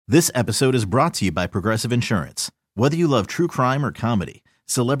This episode is brought to you by Progressive Insurance. Whether you love true crime or comedy,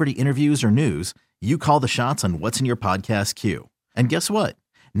 celebrity interviews or news, you call the shots on what's in your podcast queue. And guess what?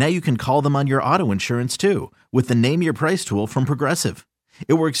 Now you can call them on your auto insurance too with the Name Your Price tool from Progressive.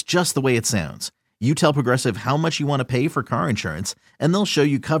 It works just the way it sounds. You tell Progressive how much you want to pay for car insurance, and they'll show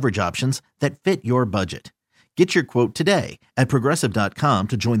you coverage options that fit your budget. Get your quote today at Progressive.com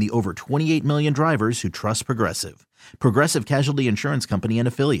to join the over 28 million drivers who trust Progressive. Progressive Casualty Insurance Company and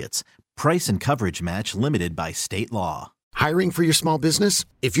Affiliates. Price and coverage match limited by state law. Hiring for your small business?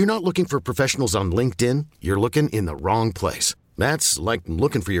 If you're not looking for professionals on LinkedIn, you're looking in the wrong place. That's like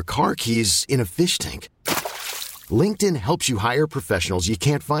looking for your car keys in a fish tank. LinkedIn helps you hire professionals you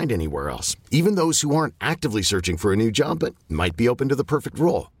can't find anywhere else, even those who aren't actively searching for a new job but might be open to the perfect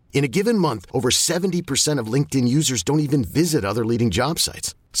role. In a given month, over 70% of LinkedIn users don't even visit other leading job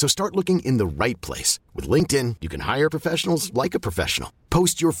sites. So start looking in the right place. With LinkedIn, you can hire professionals like a professional.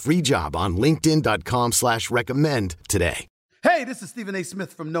 Post your free job on linkedin.com/recommend today. Hey, this is Stephen A.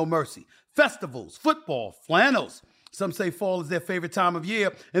 Smith from No Mercy. Festivals, football, flannels. Some say fall is their favorite time of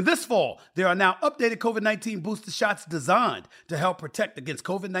year. And this fall, there are now updated COVID-19 booster shots designed to help protect against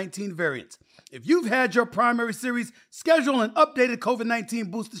COVID-19 variants. If you've had your primary series, schedule an updated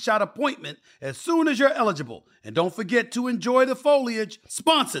COVID-19 booster shot appointment as soon as you're eligible. And don't forget to enjoy the foliage.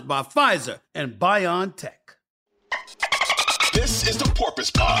 Sponsored by Pfizer and BioNTech. This is the Porpoise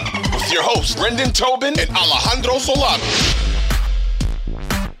Pod with your hosts, Brendan Tobin and Alejandro Solano.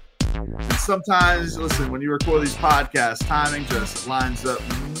 Sometimes, listen, when you record these podcasts, timing just lines up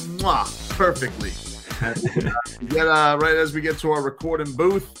perfectly. And right as we get to our recording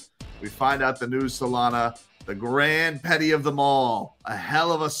booth, we find out the news, Solana, the grand petty of them all. A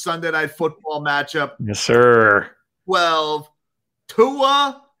hell of a Sunday night football matchup. Yes, sir. 12,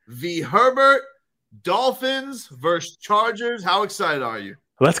 Tua v. Herbert, Dolphins versus Chargers. How excited are you?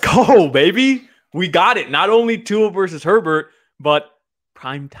 Let's go, baby. We got it. Not only Tua versus Herbert, but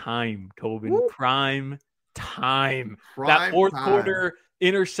prime time, Tobin. Woo. Prime time. That fourth quarter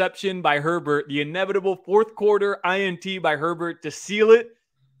interception by Herbert, the inevitable fourth quarter INT by Herbert to seal it,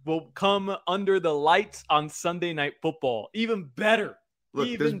 will come under the lights on Sunday Night Football. Even better.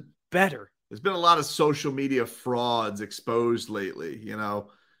 Better. There's been a lot of social media frauds exposed lately. You know,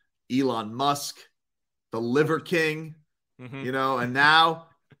 Elon Musk, the Liver King, and now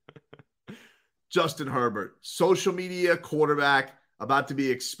Justin Herbert, social media quarterback, about to be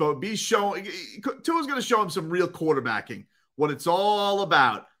exposed. Tua's going to show him some real quarterbacking, what it's all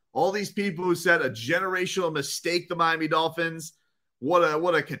about. All these people who said a generational mistake, the Miami Dolphins, what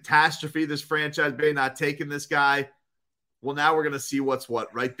a catastrophe this franchise may not taking this guy. Well, now we're going to see what's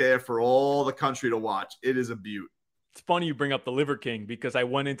what right there for all the country to watch. It is a beaut. It's funny you bring up the Liver King because I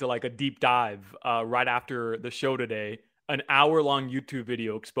went into like a deep dive right after the show today, an hour-long YouTube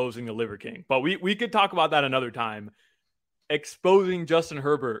video exposing the Liver King. But we could talk about that another time. Exposing Justin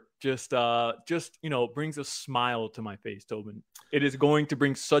Herbert just brings a smile to my face, Tobin. It is going to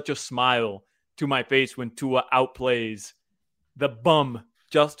bring such a smile to my face when Tua outplays the bum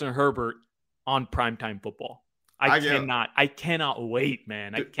Justin Herbert on primetime football. I cannot wait,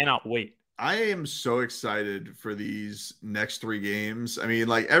 man. I cannot wait. I am so excited for these next three games. I mean,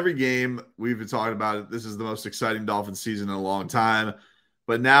 like every game we've been talking about it. This is the most exciting Dolphins season in a long time.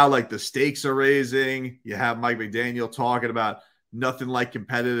 But now, like, the stakes are raising. You have Mike McDaniel talking about nothing like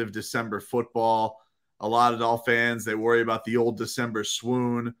competitive December football. A lot of Dolphins fans, they worry about the old December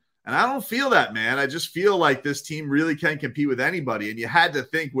swoon. And I don't feel that, man. I just feel like this team really can compete with anybody. And you had to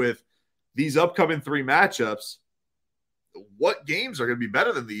think with these upcoming three matchups, what games are going to be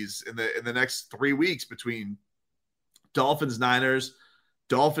better than these in the next 3 weeks between Dolphins, Niners,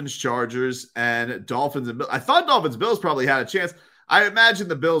 Dolphins, Chargers, and Dolphins and Bills. I thought Dolphins, Bills probably had a chance. I imagine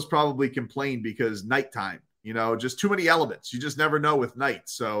the Bills probably complained because nighttime, just too many elements. You just never know with night.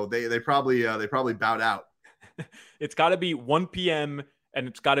 So they probably bowed out. It's got to be 1 p.m. and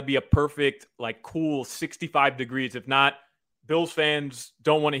it's got to be a perfect, like, cool 65 degrees. If not, Bills fans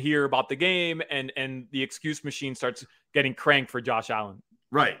don't want to hear about the game and the excuse machine starts getting cranked for Josh Allen.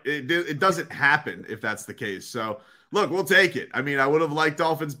 Right. It doesn't happen if that's the case. So, look, we'll take it. I mean, I would have liked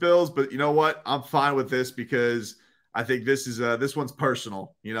Dolphins Bills, but you know what? I'm fine with this because I think this one's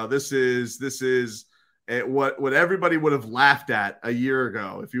personal. This is what everybody would have laughed at a year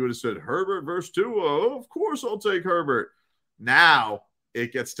ago. If you would have said Herbert versus Tua, of course I'll take Herbert. Now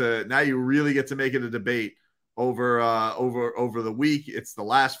you really get to make it a debate over the week. It's the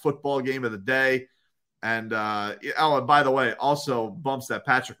last football game of the day. And and by the way, also bumps that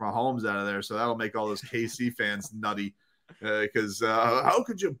Patrick Mahomes out of there. So that'll make all those KC fans nutty. Because how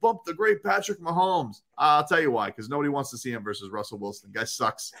could you bump the great Patrick Mahomes? I'll tell you why. Because nobody wants to see him versus Russell Wilson. The guy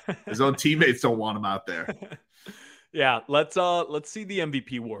sucks. His own teammates don't want him out there. Yeah, let's see the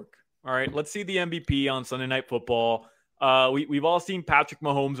MVP work. All right, let's see the MVP on Sunday Night Football. We've all seen Patrick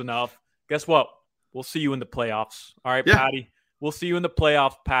Mahomes enough. Guess what? We'll see you in the playoffs. All right, yeah. Patty. We'll see you in the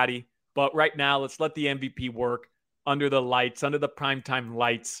playoffs, Patty. But right now, let's let the MVP work under the lights, under the primetime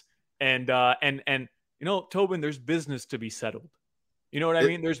lights. And you know, Tobin, there's business to be settled. You know what I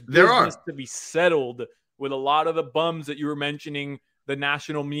mean? There's business to be settled with a lot of the bums that you were mentioning, the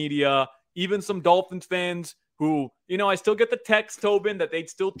national media, even some Dolphins fans who, you know, I still get the text, Tobin, that they'd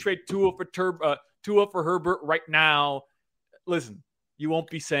still trade Tua for Herbert right now. Listen, you won't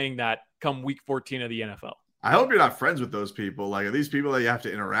be saying that come week 14 of the NFL. I hope you're not friends with those people. Like, are these people that you have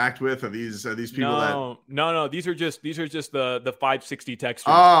to interact with? Are these people that? No. These are just the 560 texters.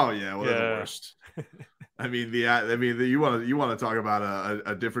 Oh yeah, well, they're the worst. I mean, you want to talk about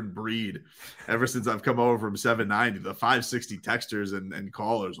a different breed. Ever since I've come over from 790, the 560 texters and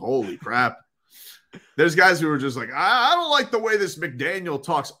callers. Holy crap! There's guys who are just like, I don't like the way this McDaniel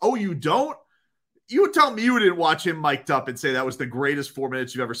talks. Oh, you don't? You would tell me you didn't watch him mic'd up and say that was the greatest 4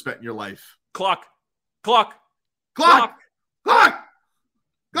 minutes you've ever spent in your life. Clock.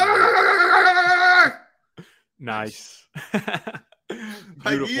 Nice.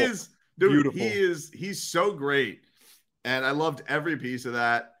 Like he is, dude. Beautiful. He's so great, and I loved every piece of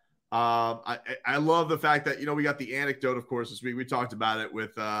that. I love the fact that, you know, we got the anecdote, of course, this week. We talked about it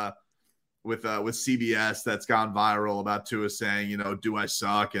with CBS that's gone viral about Tua saying, you know, do I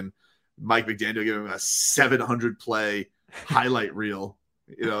suck? And Mike McDaniel giving him a 700 play highlight reel.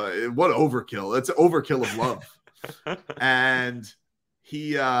 You know, what overkill. It's an overkill of love. And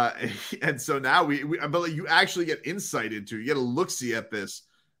he and so now but you actually get insight into, you get a look-see at this,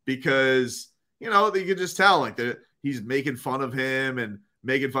 because, you know, you can just tell like that he's making fun of him and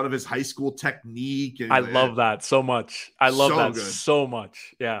making fun of his high school technique. And I love that so much. I love that so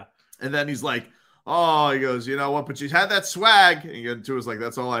much. Yeah. And then he's like, oh, he goes, you know what? But you had that swag. And Tua's like,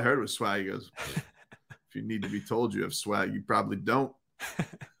 that's all I heard was swag. He goes, if you need to be told you have swag, you probably don't.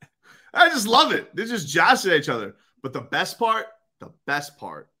 I just love it. They're just joshing at each other. But the best part,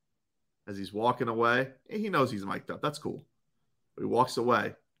 as he's walking away, he knows he's mic'd up. That's cool. But he walks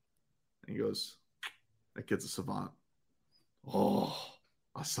away and he goes, that kid's a savant. Oh,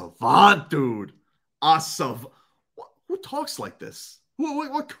 a savant, dude. A savant. Who talks like this?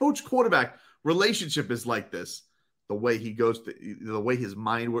 What coach quarterback relationship is like this? The way he goes, the way his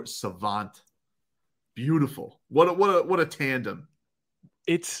mind works, savant. Beautiful. What a tandem.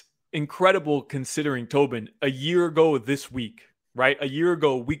 It's incredible considering, Tobin, a year ago this week, right? A year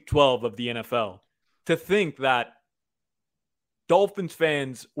ago, week 12 of the NFL, to think that Dolphins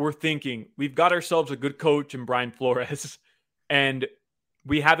fans were thinking, we've got ourselves a good coach in Brian Flores, and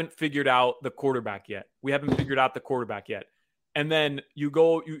we haven't figured out the quarterback yet. And then you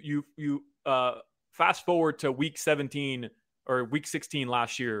fast forward to week 17 or week 16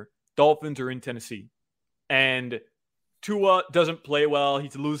 last year, Dolphins are in Tennessee, and Tua doesn't play well.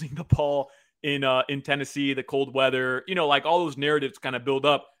 He's losing the ball in Tennessee, the cold weather, you know, like all those narratives kind of build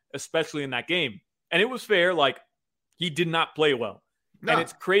up, especially in that game. And it was fair. Like, he did not play well. No. And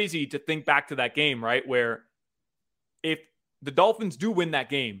it's crazy to think back to that game, right? Where if the Dolphins do win that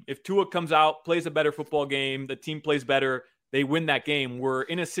game, if Tua comes out, plays a better football game, the team plays better, they win that game. We're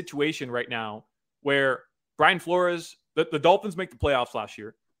in a situation right now where Brian Flores, the Dolphins make the playoffs last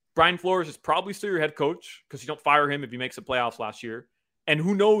year. Brian Flores is probably still your head coach because you don't fire him if he makes the playoffs last year. And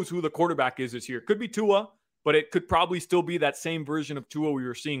who knows who the quarterback is this year. Could be Tua, but it could probably still be that same version of Tua we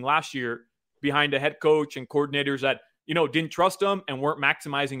were seeing last year behind a head coach and coordinators that, you know, didn't trust him and weren't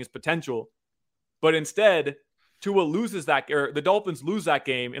maximizing his potential. But instead, Tua loses that, or the Dolphins lose that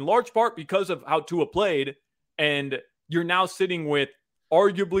game in large part because of how Tua played. And you're now sitting with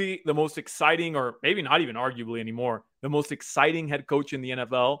arguably the most exciting, or maybe not even arguably anymore, the most exciting head coach in the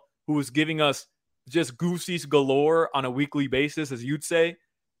NFL, who is giving us just goosies galore on a weekly basis, as you'd say,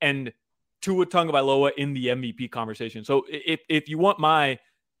 and Tua Tagovailoa in the MVP conversation. So if you want my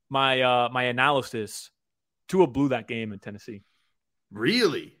analysis, Tua blew that game in Tennessee.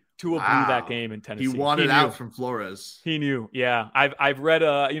 Really? Tua blew that game in Tennessee. He wanted out from Flores. He knew. Yeah. I've read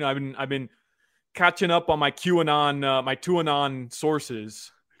I've been catching up on my QAnon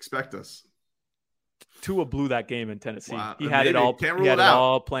sources. Expect us. Tua blew that game in Tennessee. Wow. He had it all. He had it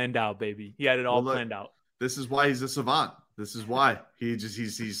all planned out, baby. He had it all planned out. This is why he's a savant. This is why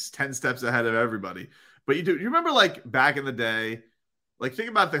he's 10 steps ahead of everybody. But you remember, like, back in the day, like, think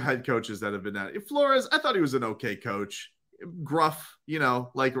about the head coaches that have been at it. Flores, I thought he was an okay coach. Gruff,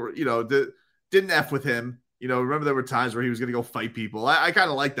 didn't F with him. You know, remember there were times where he was going to go fight people. I kind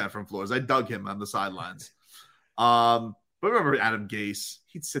of like that from Flores. I dug him on the sidelines. But remember Adam Gase,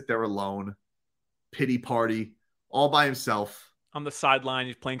 he'd sit there alone, pity party, all by himself. On the sideline,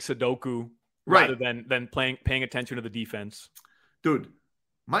 he's playing Sudoku right, rather than paying attention to the defense. Dude,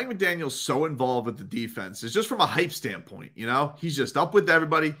 Mike McDaniel's so involved with the defense. It's just from a hype standpoint, you know? He's just up with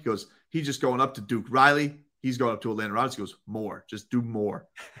everybody. He's just going up to Duke Riley. He's going up to Atlanta Robinson. He goes, more. Just do more.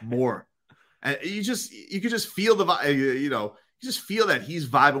 And you could just feel you just feel that he's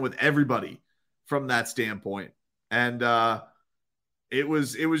vibing with everybody from that standpoint. And it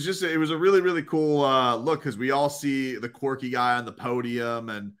was a really, really cool look, because we all see the quirky guy on the podium,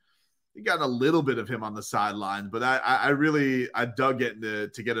 and you got a little bit of him on the sidelines, but I dug getting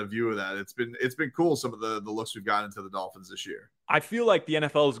to get a view of that. It's been cool, some of the looks we've gotten into the Dolphins this year. I feel like the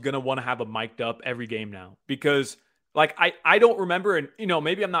NFL is going to want to have a mic'd up every game now, because like I don't remember, and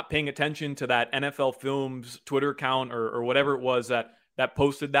maybe I'm not paying attention to that NFL Films Twitter account or whatever it was that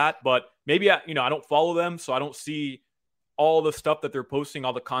posted that, but maybe I don't follow them, so I don't see all the stuff that they're posting,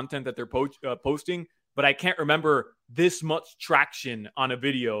 all the content that they're posting, but I can't remember this much traction on a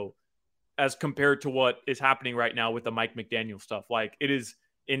video as compared to what is happening right now with the Mike McDaniel stuff. Like, it is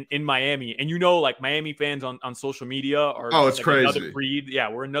in Miami, and like Miami fans on social media are it's like crazy. Another breed.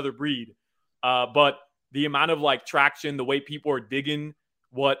 Yeah, we're another breed. But the amount of like traction, the way people are digging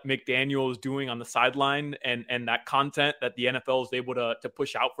what McDaniel is doing on the sideline, and that content that the NFL is able to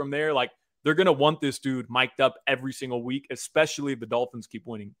push out from there, like, they're going to want this dude mic'd up every single week, especially if the Dolphins keep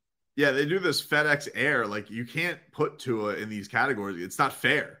winning. Yeah, they do this FedEx Air. Like, you can't put Tua in these categories. It's not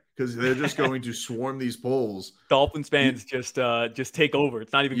fair, because they're just going to swarm these polls. Dolphins fans just take over.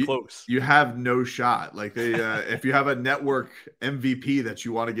 It's not even close. You have no shot. Like, they if you have a network MVP that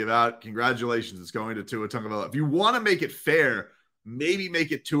you want to give out, congratulations, it's going to Tua Tagovailoa. If you want to make it fair, maybe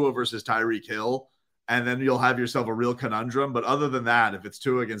make it Tua versus Tyreek Hill, and then you'll have yourself a real conundrum. But other than that, if it's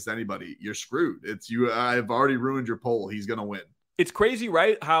Tua against anybody, you're screwed. I've already ruined your poll. He's going to win. It's crazy,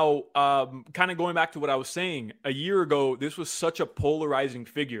 right? How kind of going back to what I was saying a year ago, this was such a polarizing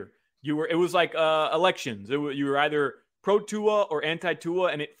figure. It was like elections. You were either pro Tua or anti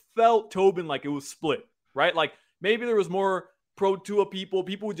Tua, and it felt, Tobin, like it was split, right? Like, maybe there was more pro Tua people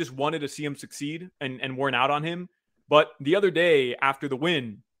who just wanted to see him succeed and weren't out on him. But the other day after the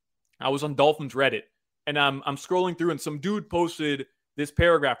win, I was on Dolphins Reddit, and I'm scrolling through, and some dude posted this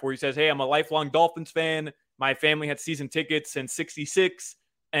paragraph where he says, "Hey, I'm a lifelong Dolphins fan. My family had season tickets since '66,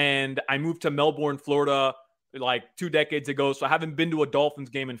 and I moved to Melbourne, Florida, like 2 decades ago, so I haven't been to a Dolphins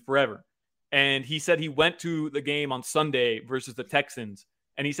game in forever." And he said he went to the game on Sunday versus the Texans,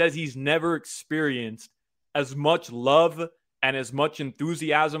 and he says he's never experienced as much love and as much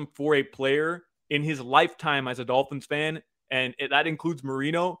enthusiasm for a player in his lifetime as a Dolphins fan, and that includes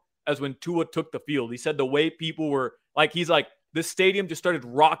Marino, as when Tua took the field. He said the way people were, like, he's like, the stadium just started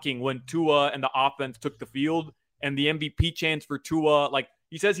rocking when Tua and the offense took the field, and the MVP chants for Tua. Like,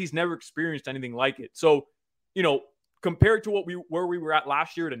 he says he's never experienced anything like it. So, compared to where we were at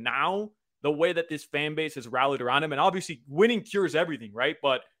last year to now, the way that this fan base has rallied around him, and obviously winning cures everything, right?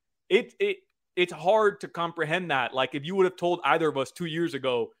 But it's hard to comprehend that. Like, if you would have told either of us 2 years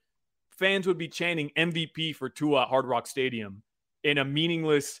ago, fans would be chanting MVP for Tua at Hard Rock Stadium in a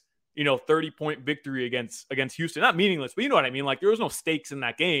meaningless, 30-point victory against Houston. Not meaningless, but you know what I mean? Like, there was no stakes in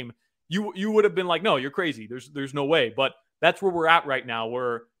that game. You would have been like, no, you're crazy. There's no way. But that's where we're at right now,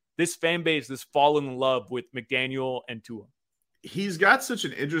 where this fan base is falling in love with McDaniel and Tua. He's got such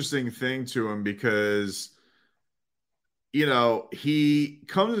an interesting thing to him because, he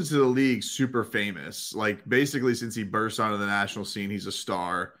comes into the league super famous. Like, basically since he burst onto the national scene, he's a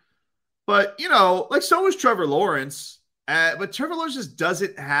star. But, like, so is Trevor Lawrence. But Trevor Lawrence just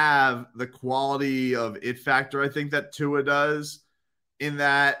doesn't have the quality of it factor, I think, that Tua does, in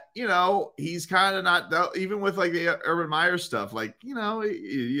that, he's kind of not, even with like the Urban Meyer stuff, like, you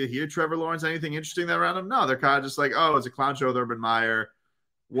hear Trevor Lawrence, anything interesting that around him? No, they're kind of just like, oh, it's a clown show with Urban Meyer,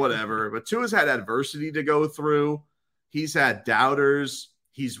 whatever. But Tua's had adversity to go through. He's had doubters.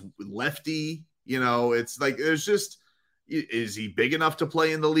 He's lefty. It's like, there's just, is he big enough to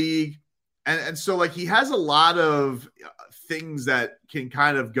play in the league? And so, like, he has a lot of things that can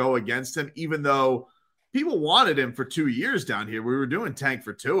kind of go against him, even though people wanted him for 2 years down here. We were doing tank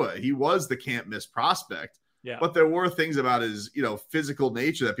for Tua. He was the can't miss prospect. Yeah. But there were things about his, physical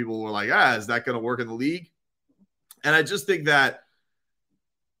nature that people were like, is that going to work in the league? And I just think that,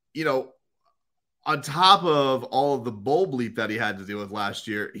 on top of all of the bull bleep that he had to deal with last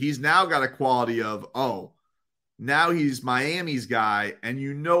year, he's now got a quality of, now he's Miami's guy,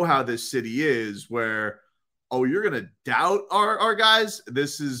 and how this city is, where oh, you're going to doubt our guys?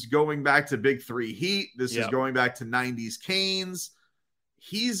 This is going back to Big Three Heat. This is going back to 90s Canes.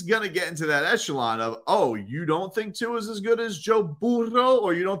 He's going to get into that echelon of, oh, you don't think Tua is as good as Joe Burrow,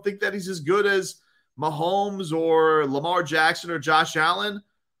 or you don't think that he's as good as Mahomes or Lamar Jackson or Josh Allen?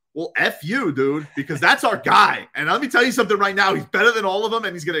 Well, F you, dude, because that's our guy. And let me tell you something right now. He's better than all of them,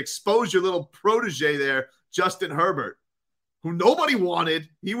 and he's going to expose your little protege there, Justin Herbert, who nobody wanted.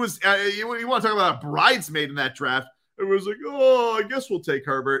 He was, you want to talk about a bridesmaid in that draft. It was like, oh, I guess we'll take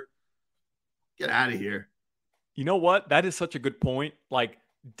Herbert. Get out of here. You know what? That is such a good point. Like,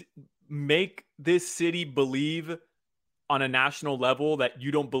 make this city believe on a national level that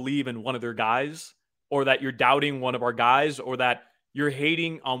you don't believe in one of their guys, or that you're doubting one of our guys, or that you're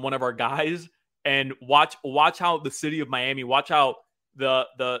hating on one of our guys. And watch how the city of Miami, watch how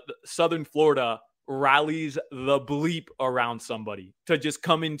the Southern Florida rallies the bleep around somebody to just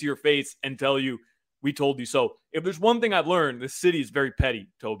come into your face and tell you, we told you so. If there's one thing I've learned, this city is very petty,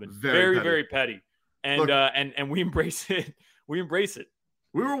 Tobin. Very petty. And look, and we embrace it. We embrace it.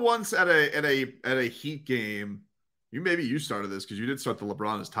 We were once at a Heat game. Maybe you started this because you did start the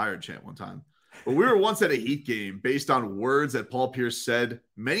LeBron is tired chant one time. But we were once at a Heat game based on words that Paul Pierce said,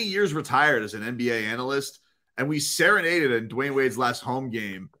 many years retired as an NBA analyst, and we serenaded in Dwayne Wade's last home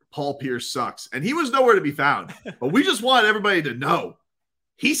game, Paul Pierce sucks. And he was nowhere to be found. But we just wanted everybody to know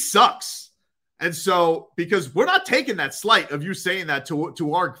he sucks. And so, because we're not taking that slight of you saying that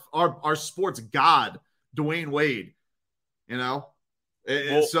to our sports god, Dwayne Wade, you know?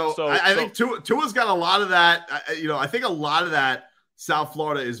 I think Tua's got a lot of that. I think a lot of that South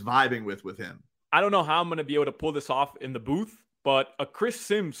Florida is vibing with him. I don't know how I'm going to be able to pull this off in the booth, but a Chris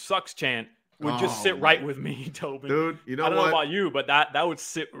Sims sucks chant would just sit right with me, Tobin. Dude, I don't know about you, but that would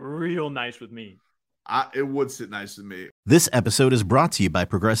sit real nice with me. It would sit nice with me. This episode is brought to you by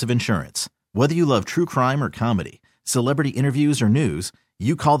Progressive Insurance. Whether you love true crime or comedy, celebrity interviews or news,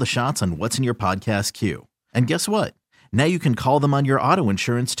 you call the shots on what's in your podcast queue. And guess what? Now you can call them on your auto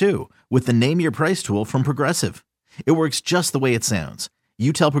insurance too with the Name Your Price tool from Progressive. It works just the way it sounds.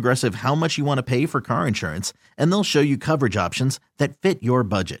 You tell Progressive how much you want to pay for car insurance, and they'll show you coverage options that fit your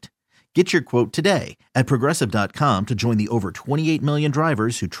budget. Get your quote today at Progressive.com to join the over 28 million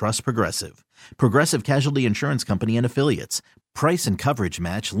drivers who trust Progressive. Progressive Casualty Insurance Company and Affiliates. Price and coverage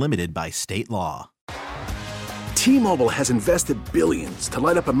match limited by state law. T-Mobile has invested billions to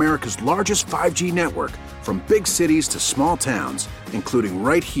light up America's largest 5G network, from big cities to small towns, including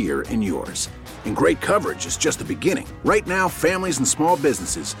right here in yours. And great coverage is just the beginning. Right now, families and small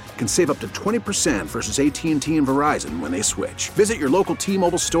businesses can save up to 20% versus AT&T and Verizon when they switch. Visit your local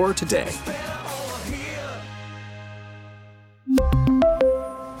T-Mobile store today.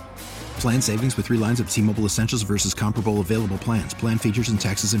 Plan savings with 3 lines of T-Mobile Essentials versus comparable available plans. Plan features and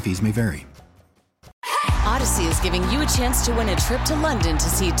taxes and fees may vary. Odyssey is giving you a chance to win a trip to London to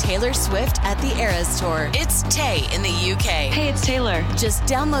see Taylor Swift at the Eras Tour. It's Tay in the UK. Hey, it's Taylor. Just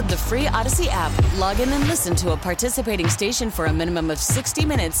download the free Odyssey app, log in and listen to a participating station for a minimum of 60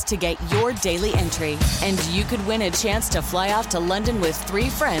 minutes to get your daily entry. And you could win a chance to fly off to London with 3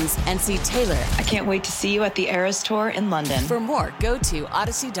 friends and see Taylor. I can't wait to see you at the Eras Tour in London. For more, go to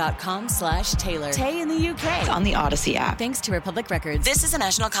odyssey.com/Taylor. Tay in the UK. It's on the Odyssey app. Thanks to Republic Records. This is a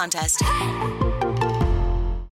national contest.